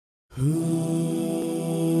Welcome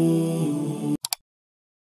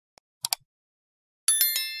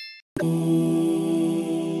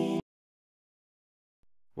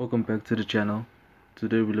back to the channel.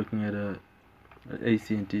 Today we're looking at a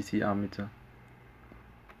AC and DC ammeter,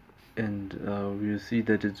 and we'll see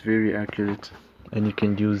that it's very accurate and you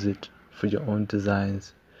can use it for your own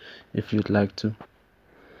designs if you'd like to.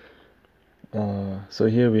 So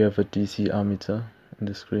here we have a DC ammeter on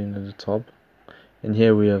the screen at the top, and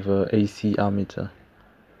here we have a AC ammeter.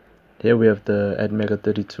 Here we have the Atmega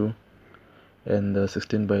 32 and the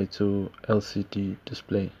 16:2 LCD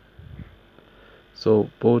display.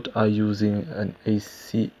 So both are using an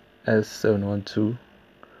ACS712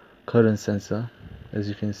 current sensor, as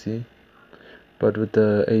you can see, but with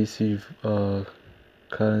the AC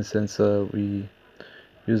current sensor we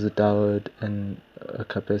use a diode and a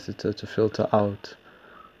capacitor to filter out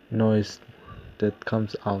noise that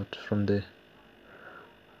comes out from there.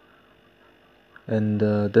 And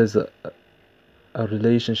there's a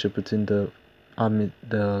relationship between the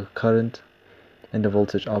current and the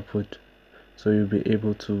voltage output, so you'll be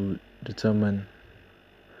able to determine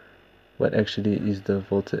what actually is the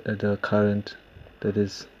current that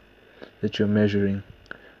you're measuring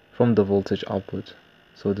from the voltage output.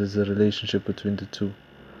 So there's a relationship between the two,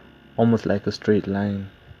 almost like a straight line,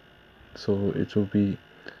 so it will be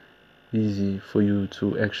easy for you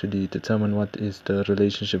to actually determine what is the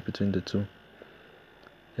relationship between the two.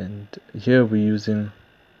 And here we're using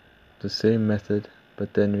the same method,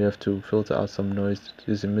 but then we have to filter out some noise that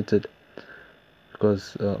is emitted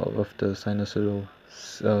because of the sinusoidal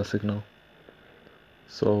signal.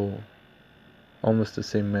 So almost the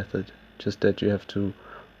same method, just that you have to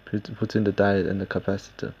put in the diode and the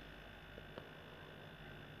capacitor.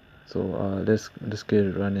 So let's get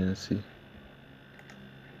it running and see.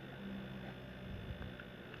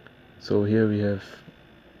 So here we have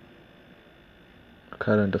a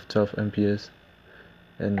current of 12 amperes,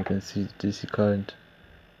 and you can see the DC current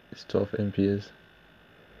is 12 amperes.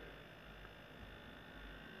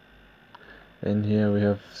 And here we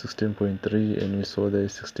have 16.3, and we saw there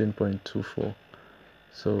is 16.24.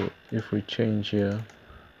 So if we change here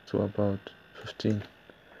to about 15,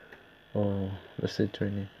 or let's say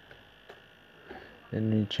 20,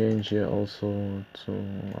 and we change here also to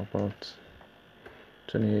about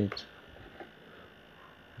 28,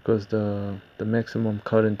 because the maximum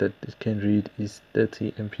current that it can read is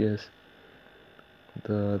 30 amperes.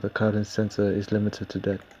 The current sensor is limited to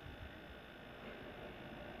that.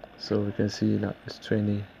 So we can see now it's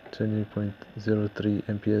 20.03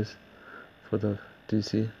 amperes for the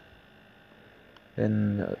DC,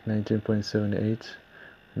 and 19.78,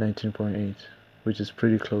 19.8, which is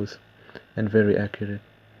pretty close and very accurate.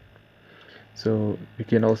 So we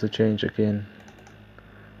can also change again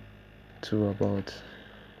to about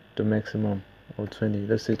the maximum of 20,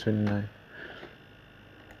 let's say 29.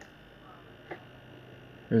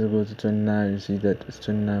 If we go to 29, you see that it's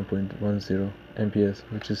 29.10 amperes,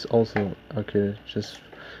 which is also accurate, just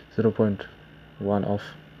 0.1 off.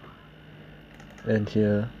 And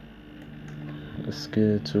here let's get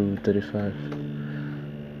it to 35.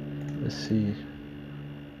 Let's see,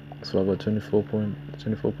 so about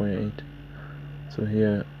 24.8. So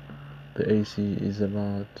here the AC is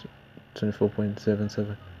about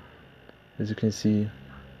 24.77. As you can see,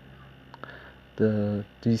 the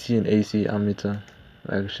DC and AC ammeter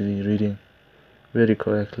are actually reading very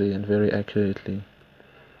correctly and very accurately.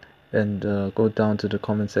 And go down to the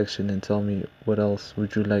comment section and tell me what else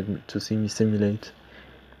would you like to see me simulate,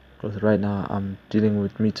 because right now I'm dealing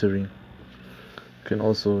with metering. You can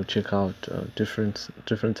also check out different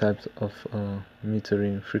types of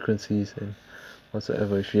metering frequencies and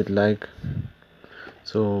whatsoever if you'd like.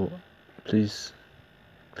 So please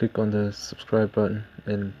click on the subscribe button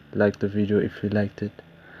and like the video if you liked it.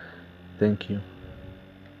 Thank you.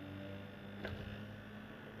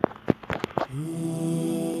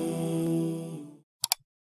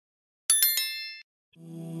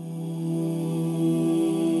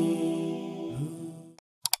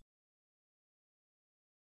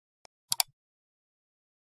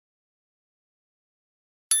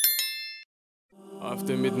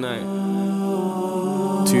 After midnight,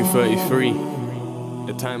 2:33,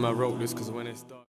 the time I wrote this, because when it started